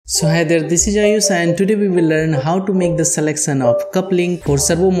So hi there, this is Ayush and today we will learn how to make the selection of coupling for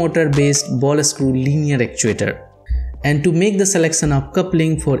servo motor based ball screw linear actuator. And to make the selection of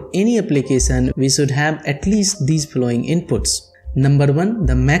coupling for any application, we should have at least these following inputs. Number 1,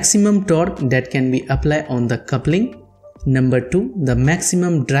 the maximum torque that can be applied on the coupling. Number 2, the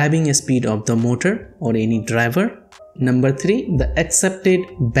maximum driving speed of the motor or any driver. Number 3, the accepted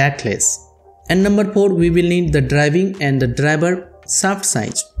backlash. And number 4, we will need the driving and the driver shaft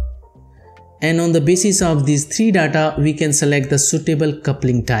size. And on the basis of these three data, we can select the suitable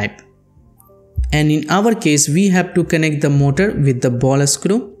coupling type. And in our case, we have to connect the motor with the ball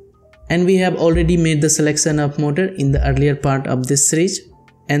screw. And we have already made the selection of motor in the earlier part of this series.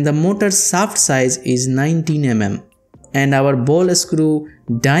 And the motor shaft size is 19 mm. And our ball screw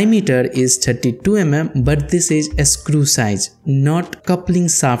diameter is 32 mm, but this is a screw size, not coupling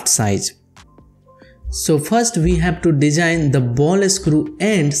shaft size. So first we have to design the ball screw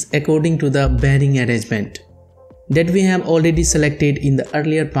ends according to the bearing arrangement that we have already selected in the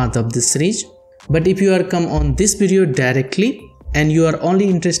earlier part of this series. But if you are come on this video directly and you are only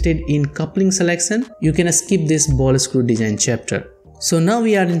interested in coupling selection, you can skip this ball screw design chapter. So now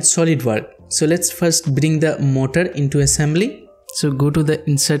we are in Solidworks. So let's first bring the motor into assembly. So go to the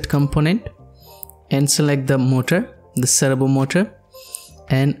insert component and select the motor, the servo motor,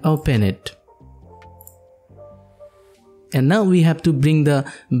 and open it. And now we have to bring the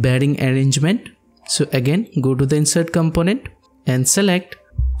bearing arrangement. So again, go to the insert component and select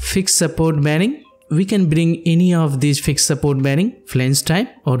fixed support bearing. We can bring any of these fixed support bearing, flange type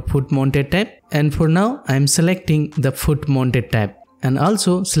or foot mounted type. And for now, I am selecting the foot mounted type. And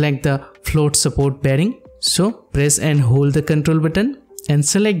also select the float support bearing. So press and hold the control button and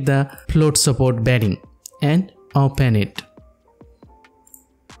select the float support bearing and open it.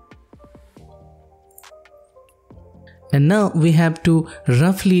 And now we have to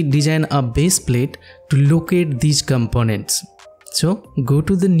roughly design a base plate to locate these components. So go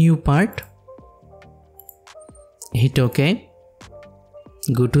to the new part, hit OK,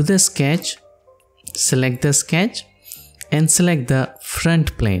 go to the sketch, select the sketch and select the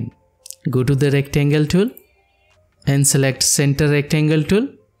front plane. Go to the rectangle tool and select center rectangle tool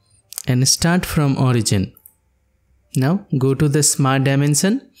and start from origin. Now go to the smart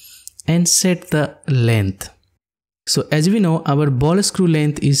dimension and set the length. So as we know, our ball screw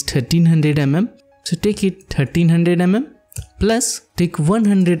length is 1300 mm. So take it 1300 mm plus take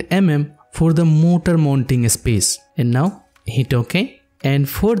 100 mm for the motor mounting space. And now hit OK. And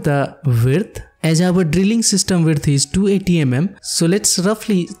for the width, as our drilling system width is 280 mm, so let's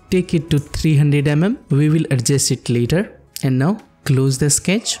roughly take it to 300 mm. We will adjust it later. And now close the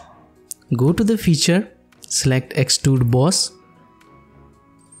sketch. Go to the feature, select extrude boss.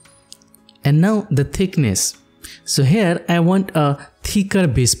 And now the thickness. So here I want a thicker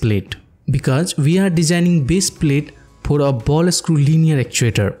base plate because we are designing base plate for a ball screw linear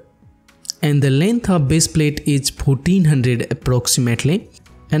actuator. And the length of base plate is 1400 approximately.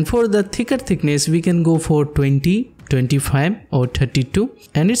 And for the thicker thickness, we can go for 20, 25 or 32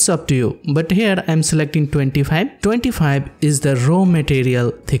 and it's up to you. But here I'm selecting 25. 25 is the raw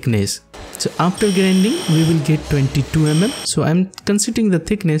material thickness. So after grinding, we will get 22 mm. So I'm considering the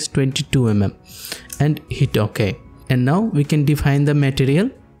thickness 22 mm and hit OK. And now we can define the material.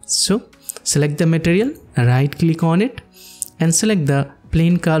 So select the material, right click on it and select the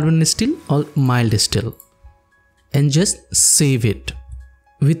plain carbon steel or mild steel and just save it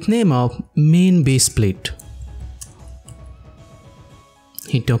with name of main base plate.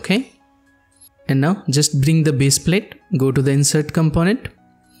 Hit OK. And now just bring the base plate, go to the insert component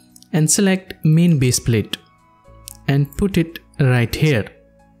and select main base plate and put it right here.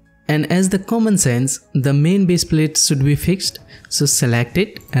 And as the common sense, the main base plate should be fixed. So select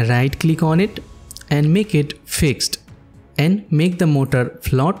it, right click on it and make it fixed and make the motor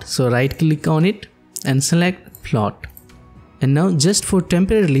float. So right click on it and select float. And now just for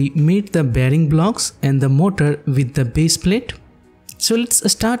temporarily meet the bearing blocks and the motor with the base plate. So let's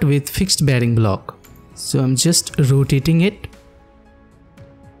start with fixed bearing block. So I'm just rotating it.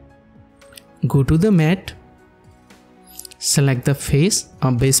 Go to the mat, select the face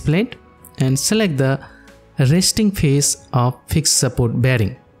of base plate and select the resting face of fixed support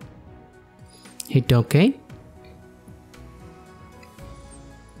bearing. Hit OK.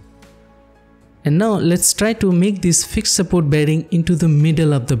 And now let's try to make this fixed support bearing into the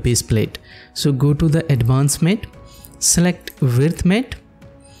middle of the base plate. So go to the advanced mat, select width mat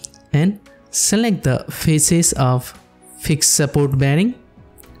and select the faces of fixed support bearing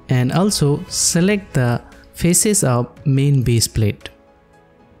and also select the faces of main base plate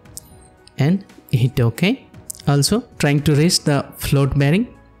and hit OK. Also trying to rest the float bearing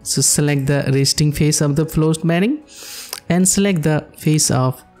So select the resting face of the float bearing and select the face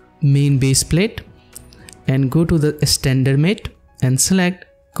of main base plate and go to the standard mate and select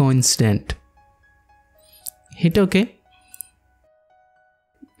coincident. Hit OK.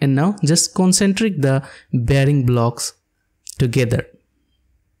 And now just concentric the bearing blocks together.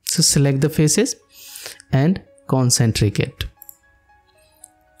 So select the faces and concentric it.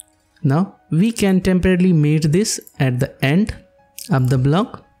 Now we can temporarily mate this at the end of the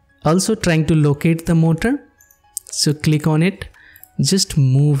block. Also trying to locate the motor. So click on it, just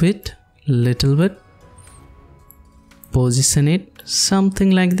move it little bit, position it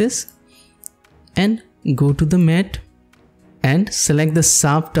something like this, and go to the mat and select the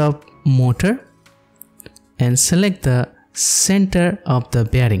shaft of motor and select the center of the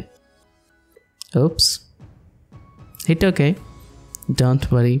bearing. Oops. Hit OK.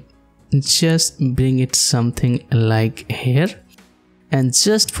 Don't worry, just bring it something like here, and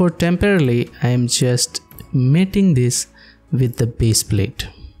just for temporarily I am just mating this with the base plate.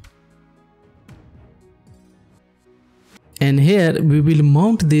 And here we will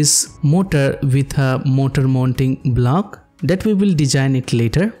mount this motor with a motor mounting block that we will design it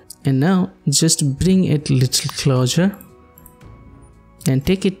later. And now just bring it little closer and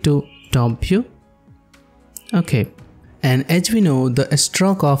take it to top view. Okay. And as we know, the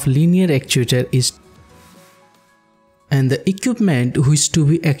stroke of linear actuator is, and the equipment which to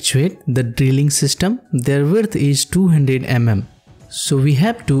be actuate the drilling system, their width is 200 mm. So we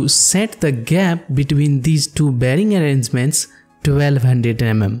have to set the gap between these two bearing arrangements 1200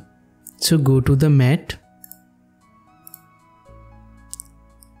 mm. So go to the mat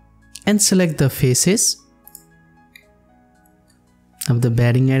and select the faces of the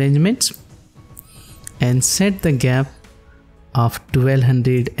bearing arrangements and set the gap of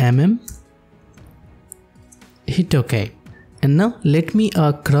 1200 mm. Hit OK. And now let me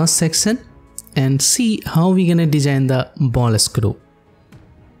cross section and see how we're gonna design the ball screw.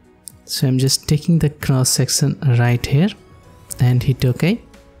 So I'm just taking the cross section right here and hit OK.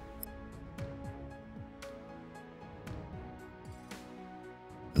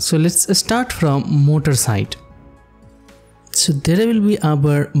 So let's start from motor side. So there will be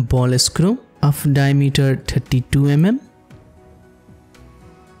our ball screw of diameter 32 mm,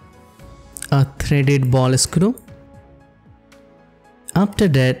 a threaded ball screw. After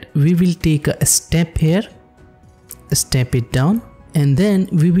that we will take a step here, step it down, and then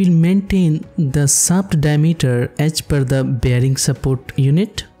we will maintain the shaft diameter as per the bearing support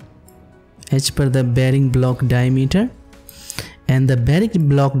unit, as per the bearing block diameter, and the bearing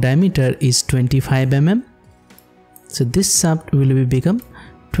block diameter is 25 mm. So this shaft will become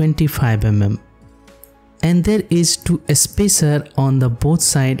 25 mm. And there is two spacer on the both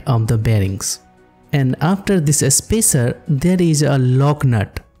side of the bearings. And after this spacer there is a lock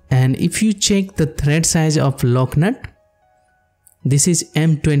nut, and if you check the thread size of lock nut, this is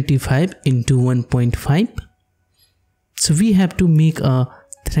M25 into 1.5. So we have to make a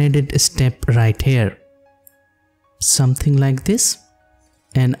threaded step right here, something like this.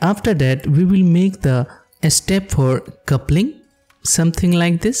 And after that we will make the step for coupling, something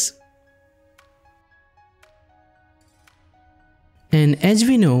like this. And as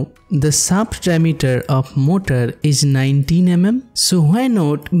we know, the shaft diameter of motor is 19 mm. So why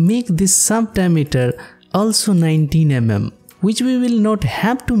not make this shaft diameter also 19 mm, which we will not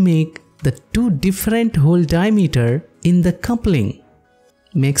have to make the two different hole diameter in the coupling.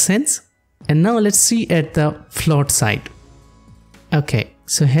 Makes sense? And now let's see at the float side. Okay,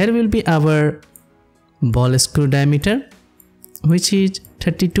 so here will be our ball screw diameter, which is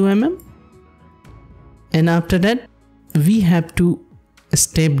 32 mm. And after that we have to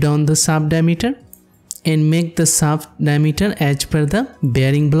step down the shaft diameter and make the shaft diameter as per the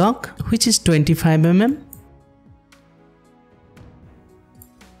bearing block, which is 25 mm.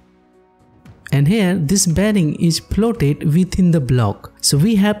 And here this bearing is floated within the block, so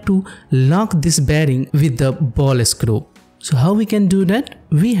we have to lock this bearing with the ball screw. So how we can do that?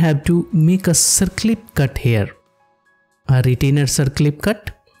 We have to make a circlip cut here, a retainer circlip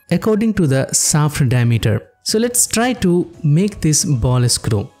cut according to the shaft diameter. So let's try to make this ball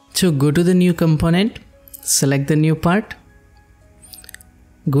screw. So go to the new component, select the new part,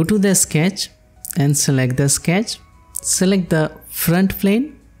 go to the sketch and select the sketch, select the front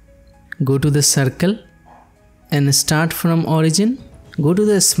plane, go to the circle and start from origin, go to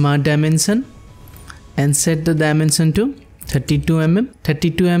the smart dimension and set the dimension to 32 mm.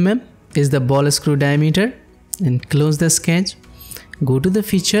 32 mm is the ball screw diameter, and close the sketch, go to the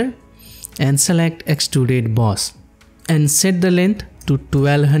feature and select extruded boss and set the length to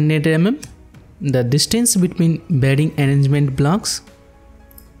 1200 mm, the distance between bearing arrangement blocks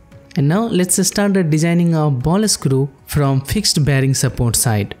And now let's start the designing of ball screw from fixed bearing support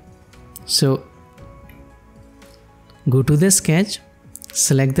side. So go to the sketch,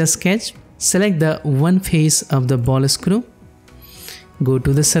 select the sketch, select the one face of the ball screw, go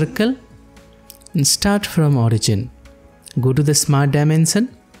to the circle and start from origin. Go to the smart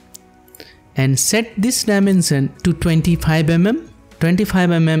dimension and set this dimension to 25 mm. 25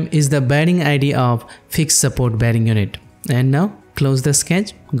 mm is the bearing ID of fixed support bearing unit. And now close the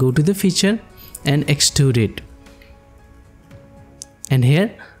sketch, go to the feature and extrude it. And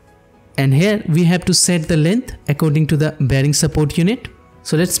here we have to set the length according to the bearing support unit.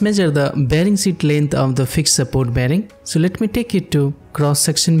 So let's measure the bearing sheet length of the fixed support bearing. So let me take it to cross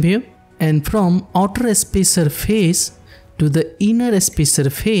section view, and from outer spacer face to the inner spacer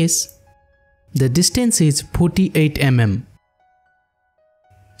face, the distance is 48 mm.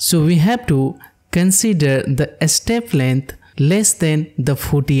 So we have to consider the step length less than the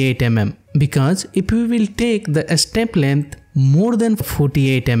 48 mm, because if we will take the step length more than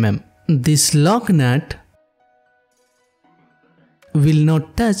 48 mm, this lock nut will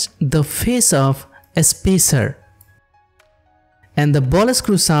not touch the face of a spacer and the ball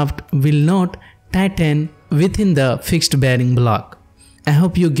screw shaft will not tighten within the fixed bearing block. I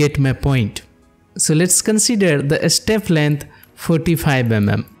hope you get my point. So let's consider the step length 45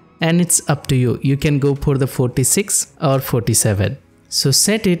 mm, and it's up to you. You can go for the 46 or 47. So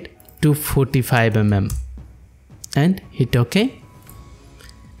set it to 45 mm and hit OK.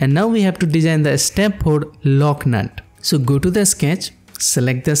 And now we have to design the step for lock nut. So go to the sketch,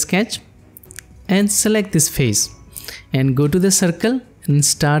 select the sketch and select this face and go to the circle and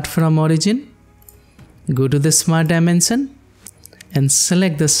start from origin. Go to the smart dimension and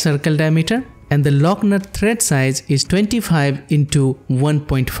select the circle diameter, and the lock nut thread size is 25 into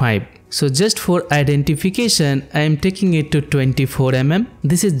 1.5. So just for identification, I am taking it to 24 mm.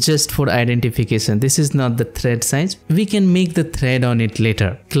 This is just for identification. This is not the thread size. We can make the thread on it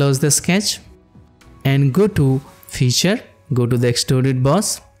later. Close the sketch and go to feature, go to the extruded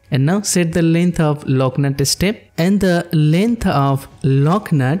boss, and now set the length of lock nut step, and the length of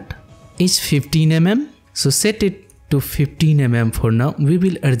lock nut is 15 mm. So set it to 15 mm for now. We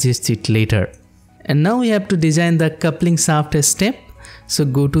will adjust it later. And now we have to design the coupling shaft step. So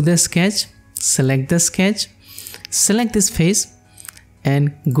go to the sketch, select the sketch, select this face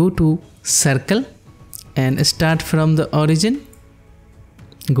and go to circle and start from the origin.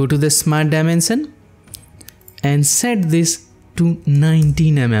 Go to the smart dimension and set this to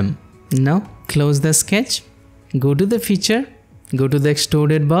 19 mm. Now close the sketch, go to the feature, go to the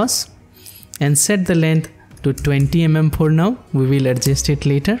extruded boss and set the length to 20 mm for now. We will adjust it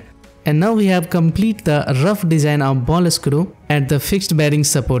later. And now we have complete the rough design of ball screw at the fixed bearing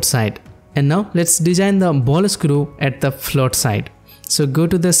support side. And now let's design the ball screw at the float side. So go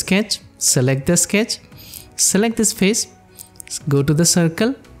to the sketch, select the sketch, select this face, go to the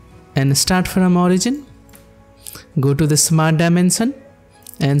circle and start from origin. Go to the smart dimension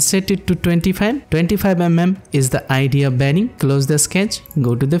and set it to 25. 25 mm is the idea bearing. Close the sketch,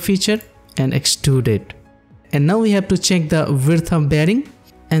 go to the feature and extrude it. And now we have to check the width of bearing.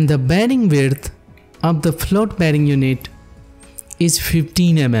 And the bearing width of the float bearing unit is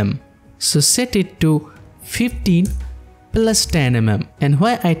 15 mm. So set it to 15 plus 10 mm. And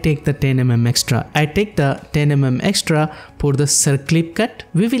why I take the 10 mm extra? I take the 10 mm extra for the circlip cut.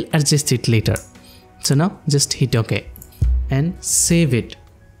 We will adjust it later. So now just hit OK and save it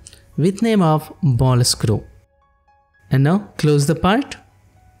with name of ball screw. And now close the part.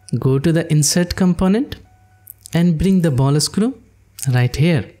 Go to the insert component and bring the ball screw right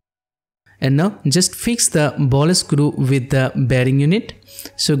here. And now just fix the ball screw with the bearing unit.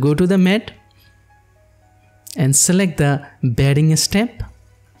 So go to the mat and select the bearing step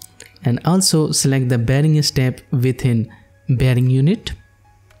and also select the bearing step within bearing unit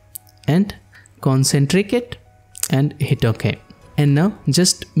and concentric it and hit OK. And now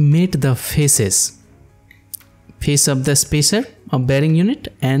just mate the faces, face of the spacer of bearing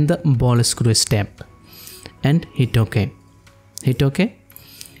unit and the ball screw step and hit OK. Hit OK.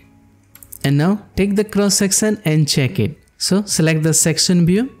 And now take the cross section and check it. So select the section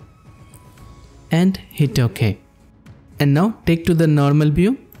view and hit OK. And now take to the normal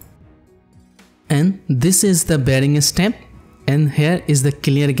view, and this is the bearing step, and here is the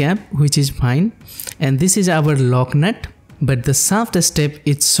clear gap, which is fine, and this is our lock nut, but the shaft step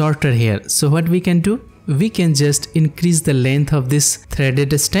is shorter here. So what we can do, we can just increase the length of this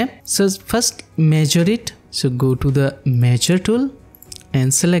threaded step. So first measure it. So go to the measure tool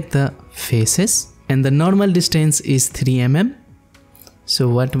and select the faces, and the normal distance is 3 mm. So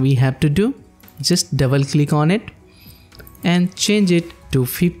what we have to do, just double click on it and change it to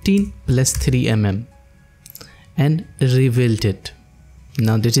 15 plus 3 mm and rebuild it.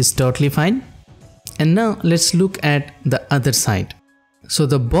 Now this is totally fine. And now let's look at the other side. So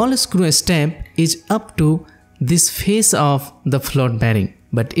the ball screw step is up to this face of the float bearing,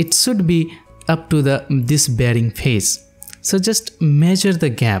 but it should be up to this bearing face. So just measure the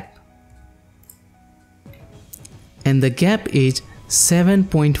gap, and the gap is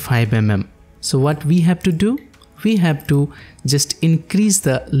 7.5 mm. So what we have to do, we have to just increase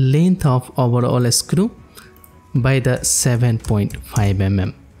the length of overall screw by the 7.5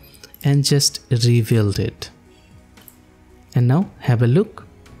 mm and just rebuild it. And now have a look,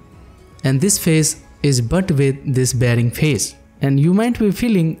 and this face is butt with this bearing face, and you might be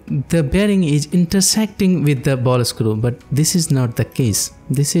feeling the bearing is intersecting with the ball screw, but this is not the case.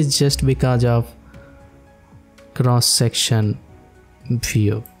 This is just because of cross section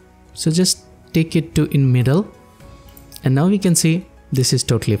view. So just take it to in middle, and now we can see this is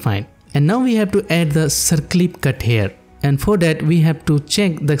totally fine. And now we have to add the circlip cut here, and for that we have to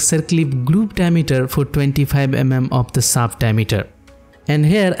check the circlip groove diameter for 25 mm of the shaft diameter. And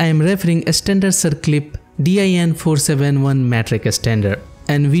here I am referring a standard circlip DIN 471 metric standard,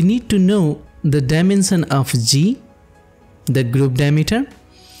 and we need to know the dimension of G, the groove diameter,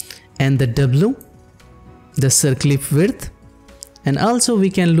 and the W, the circlip width, and also we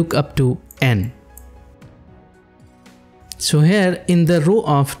can look up to N. So here in the row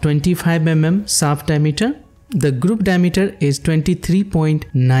of 25 mm shaft diameter, the groove diameter is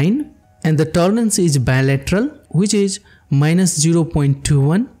 23.9 and the tolerance is bilateral, which is minus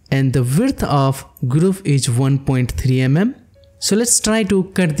 0.21, and the width of groove is 1.3 mm. So let's try to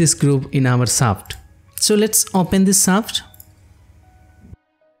cut this groove in our shaft. So let's open this shaft.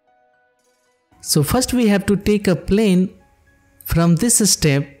 So first we have to take a plane from this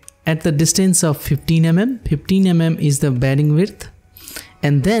step at the distance of 15 mm. 15 mm is the bearing width,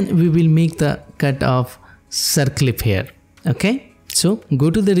 and then we will make the cut of circlip here. Okay, so go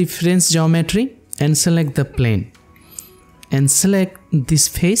to the reference geometry and select the plane and select this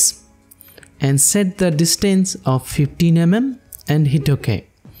face and set the distance of 15 mm and hit OK.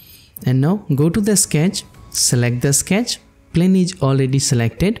 And now go to the sketch, select the sketch, plane is already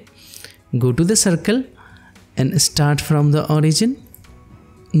selected. Go to the circle and start from the origin.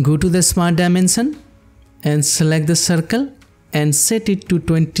 Go to the smart dimension and select the circle and set it to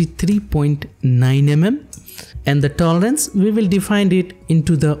 23.9 mm, and the tolerance we will define it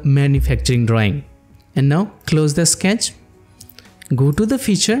into the manufacturing drawing. And now close the sketch, go to the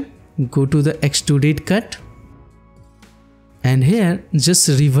feature, go to the extruded cut, and here just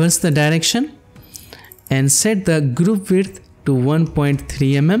reverse the direction and set the groove width to 1.3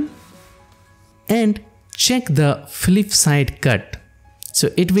 mm and check the flip side cut. So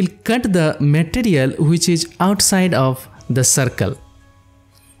it will cut the material which is outside of the circle,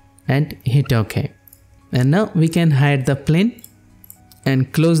 and hit OK. And now we can hide the plane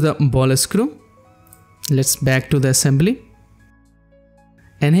and close the ball screw. Let's back to the assembly.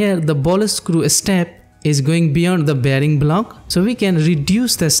 And here the ball screw step is going beyond the bearing block, so we can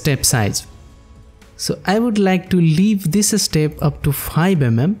reduce the step size. So I would like to leave this step up to 5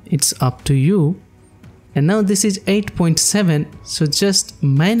 mm, it's up to you. And now this is 8.7, so just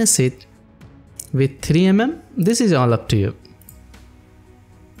minus it with 3 mm, this is all up to you.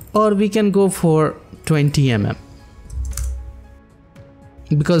 Or we can go for 20 mm,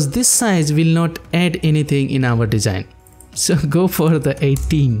 because this size will not add anything in our design. So go for the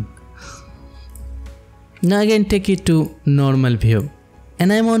 18. Now again take it to normal view,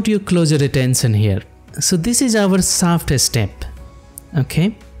 and I want you close your attention here. So this is our shaft step.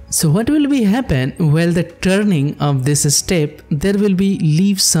 Okay, so what will be happen while the turning of this step, there will be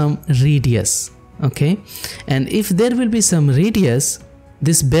leave some radius. Okay, and if there will be some radius,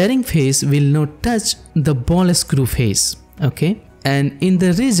 this bearing face will not touch the ball screw face. Okay, and in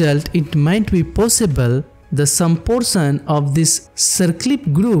the result it might be possible the some portion of this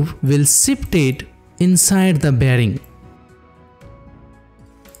circlip groove will shift it inside the bearing,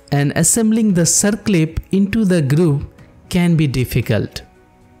 and assembling the circlip into the groove can be difficult.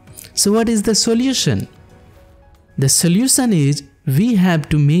 So what is the solution? The solution is we have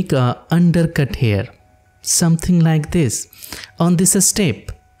to make a undercut here, something like this on this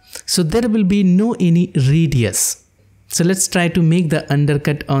step, so there will be no any radius. So let's try to make the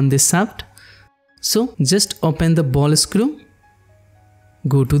undercut on this shaft. So just open the ball screw,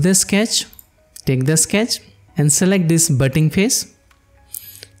 go to the sketch, take the sketch and select this butting face,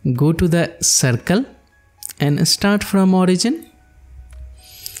 go to the circle and start from origin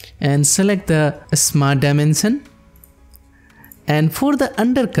and select the smart dimension, and for the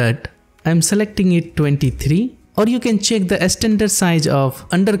undercut I'm selecting it 23 or you can check the standard size of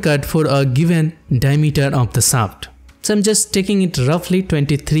undercut for a given diameter of the shaft. So I'm just taking it roughly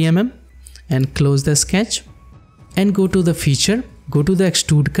 23 mm and close the sketch and go to the feature, go to the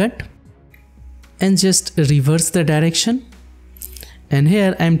extrude cut and just reverse the direction. And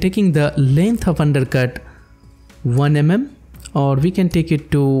here I'm taking the length of undercut 1 mm, or we can take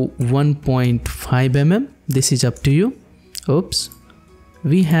it to 1.5 mm. This is up to you. Oops,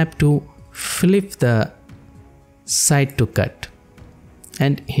 we have to flip the side to cut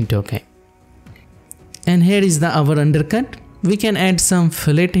and hit OK. And here is our undercut. We can add some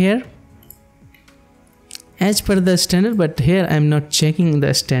fillet here as per the standard, but here I'm not checking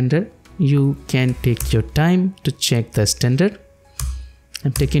the standard. You can take your time to check the standard.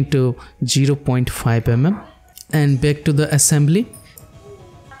 I'm taking to 0.5 mm and back to the assembly,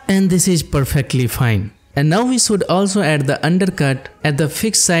 and this is perfectly fine. And now we should also add the undercut at the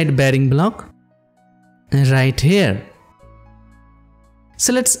fixed side bearing block right here.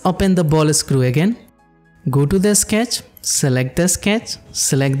 So let's open the ball screw again. Go to the sketch, select the sketch,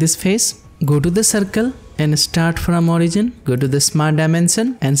 select this face, go to the circle and start from origin. Go to the smart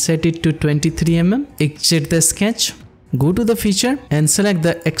dimension and set it to 23 mm. Exit the sketch. Go to the feature and select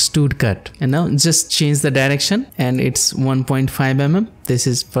the extrude cut, and now just change the direction and it's 1.5 mm. This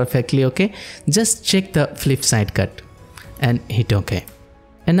is perfectly okay. Just check the flip side cut and hit OK.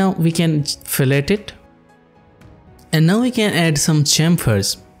 And now we can fillet it. And now we can add some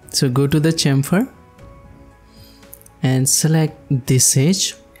chamfers. So go to the chamfer and select this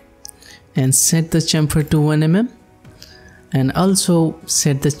edge and set the chamfer to 1 mm, and also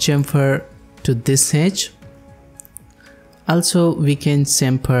set the chamfer to this edge. Also we can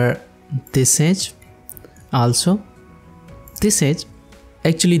chamfer this edge, also this edge.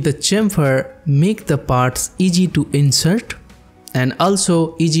 Actually the chamfer make the parts easy to insert and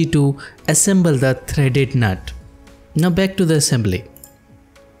also easy to assemble the threaded nut. Now back to the assembly.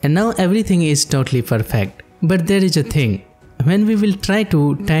 And now everything is totally perfect. But there is a thing. When we will try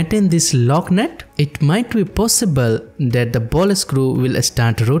to tighten this lock nut, it might be possible that the ball screw will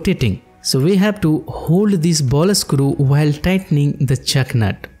start rotating. So we have to hold this ball screw while tightening the chuck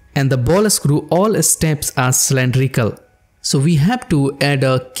nut. And the ball screw, all steps are cylindrical. So we have to add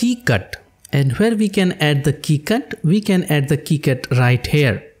a key cut. And where we can add the key cut? We can add the key cut right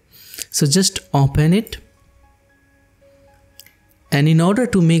here. So just open it. And in order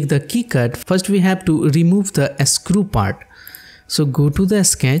to make the key cut, first we have to remove the screw part. So go to the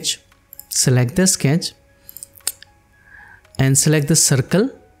sketch, select the sketch and select the circle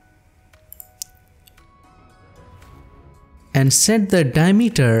and set the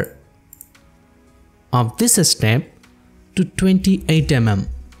diameter of this step to 28 mm,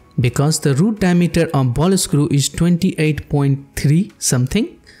 because the root diameter of ball screw is 28.3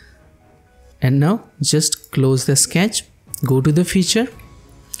 something. And now just close the sketch. Go to the feature,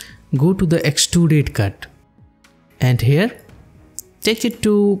 go to the extruded cut, and here take it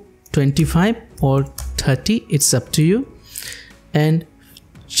to 25 or 30, it's up to you, and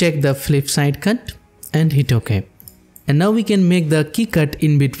check the flip side cut and hit OK. And now we can make the key cut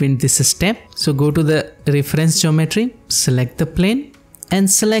in between this step. So go to the reference geometry, select the plane and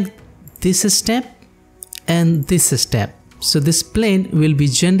select this step and this step. So this plane will be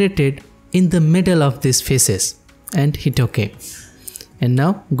generated in the middle of these faces. And hit OK. And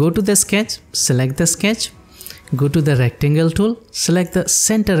now go to the sketch, select the sketch, go to the rectangle tool, select the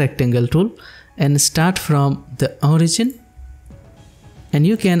center rectangle tool and start from the origin. And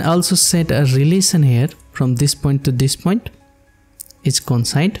you can also set a relation here from this point to this point. It's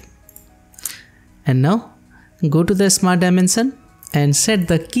coincide. And now go to the smart dimension and set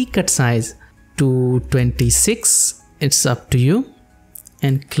the key cut size to 26. It's up to you,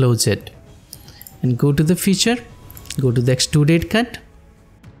 and close it. And go to the feature. Go to the extruded cut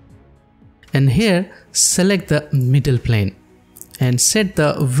and here select the middle plane and set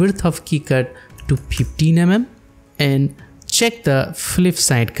the width of key cut to 15 mm and check the flip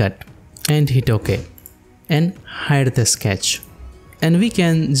side cut and hit OK and hide the sketch. And we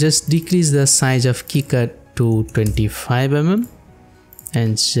can just decrease the size of key cut to 25 mm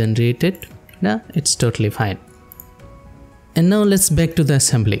and generate it. Now it's totally fine. And now let's back to the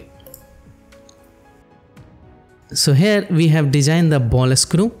assembly. So here we have designed the ball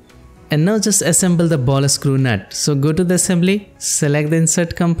screw, and now just assemble the ball screw nut. So go to the assembly, select the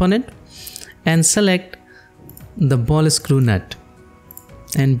insert component and select the ball screw nut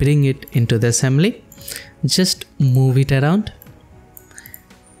and bring it into the assembly. Just move it around.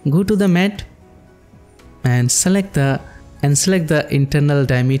 Go to the mat and select the internal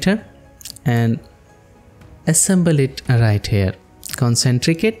diameter and assemble it right here.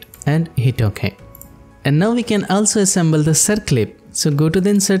 Concentric it and hit OK. And now we can also assemble the circlip. So go to the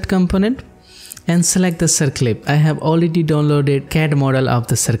insert component and select the circlip. I have already downloaded CAD model of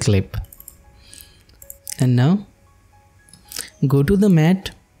the circlip. And now go to the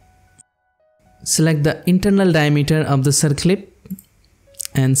mat, select the internal diameter of the circlip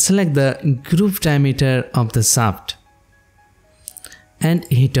and select the groove diameter of the shaft and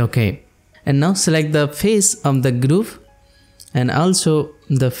hit OK. And now select the face of the groove and also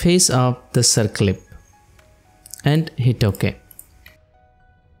the face of the circlip and hit OK.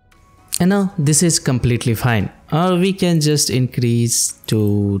 And now this is completely fine, or we can just increase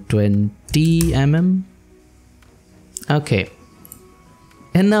to 20 mm. Okay.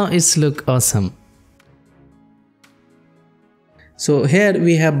 And now it's look awesome. So here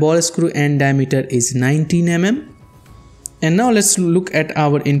we have ball screw end diameter is 19 mm. And now let's look at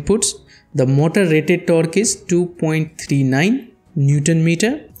our inputs. The motor rated torque is 2.39 Newton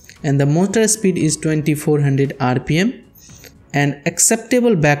meter and the motor speed is 2400 rpm and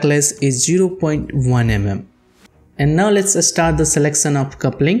acceptable backlash is 0.1 mm. And now let's start the selection of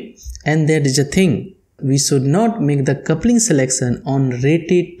coupling. And there is a thing. We should not make the coupling selection on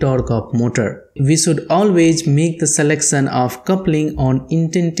rated torque of motor. We should always make the selection of coupling on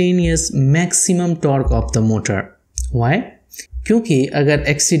instantaneous maximum torque of the motor. Why? क्योंकि अगर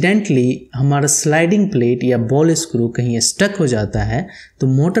accidentally हमारा sliding plate या ball screw कहीं stuck हो जाता है तो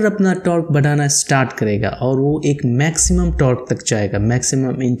motor अपना टॉर्क बढ़ाना स्टार्ट करेगा और वो एक मैक्सिमम टॉर्क तक जाएगा,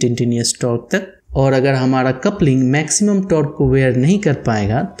 मैक्सिमम इंस्टेंटेनियस टॉर्क तक। और अगर हमारा कपलिंग मैक्सिमम टॉर्क को वेयर नहीं कर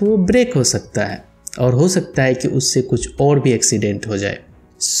पाएगा तो वो ब्रेक हो सकता है और हो सकता है कि उससे कुछ और भी एक्सीडेंट हो जाए।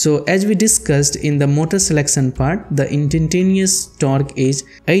 So as we discussed in the motor selection part, the instantaneous torque is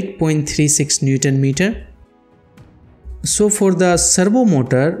 8.36 Newton meter. So for the servo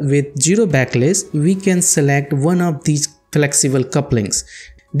motor with zero backlash, we can select one of these flexible couplings.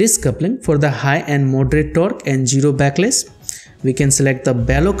 This coupling for the high and moderate torque and zero backlash. We can select the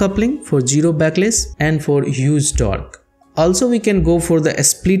bellow coupling for zero backlash and for huge torque. Also we can go for the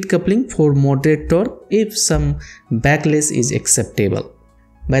split coupling for moderate torque if some backlash is acceptable.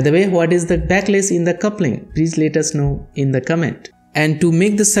 By the way, what is the backlash in the coupling? Please let us know in the comment. And to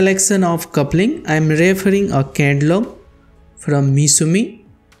make the selection of coupling, I am referring a CAD log from Misumi.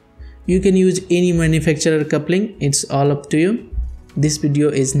 You can use any manufacturer coupling, it's all up to you. This video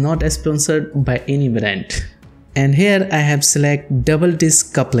is not sponsored by any brand. And here I have select double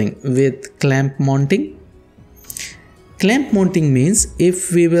disc coupling with clamp mounting. Clamp mounting means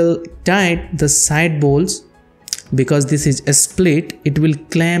if we will tight the side bolts, because this is a split, it will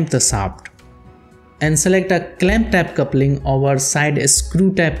clamp the shaft. And select a clamp type coupling over side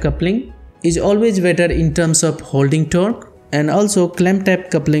screw type coupling is always better in terms of holding torque. And also clamp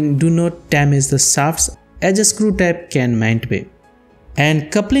type coupling do not damage the shafts as a screw type can might be. And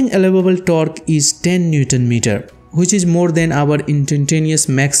coupling allowable torque is 10 Newton meter, which is more than our instantaneous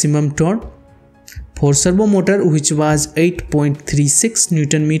maximum torque. For servo motor, which was 8.36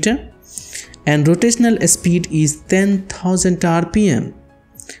 Newton meter, and rotational speed is 10,000 rpm,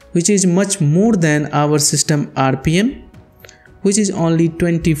 which is much more than our system rpm, which is only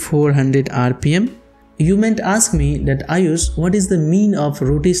 2400 rpm. You might ask me that Ayush, what is the mean of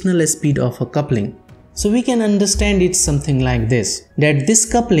rotational speed of a coupling? So we can understand it something like this, that this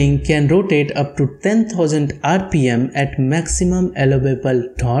coupling can rotate up to 10,000 rpm at maximum allowable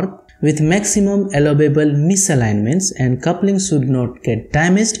torque with maximum allowable misalignments, and coupling should not get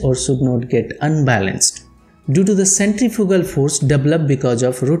damaged or should not get unbalanced due to the centrifugal force developed because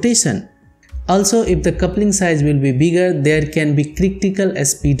of rotation. Also, if the coupling size will be bigger, there can be critical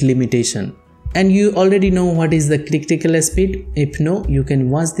speed limitation. And you already know what is the critical speed. If no, you can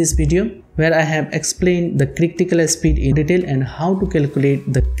watch this video where I have explained the critical speed in detail and how to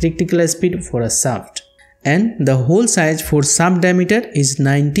calculate the critical speed for a shaft. And the hole size for shaft diameter is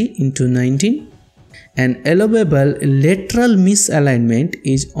 90 into 19 and allowable lateral misalignment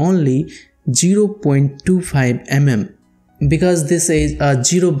is only 0.25 mm because this is a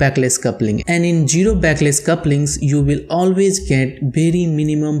zero backlash coupling, and in zero backlash couplings you will always get very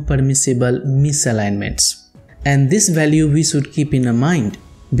minimum permissible misalignments, and this value we should keep in mind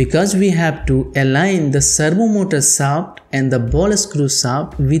because we have to align the servo motor shaft and the ball screw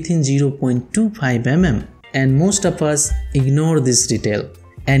shaft within 0.25 mm, and most of us ignore this detail,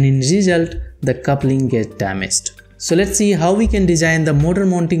 and in result the coupling gets damaged. So let's see how we can design the motor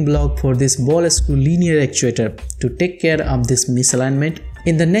mounting block for this ball screw linear actuator to take care of this misalignment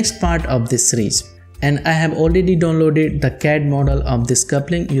in the next part of this series. And I have already downloaded the CAD model of this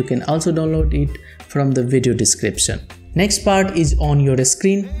coupling. You can also download it from the video description. Next part is on your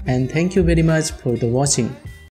screen, and thank you very much for the watching.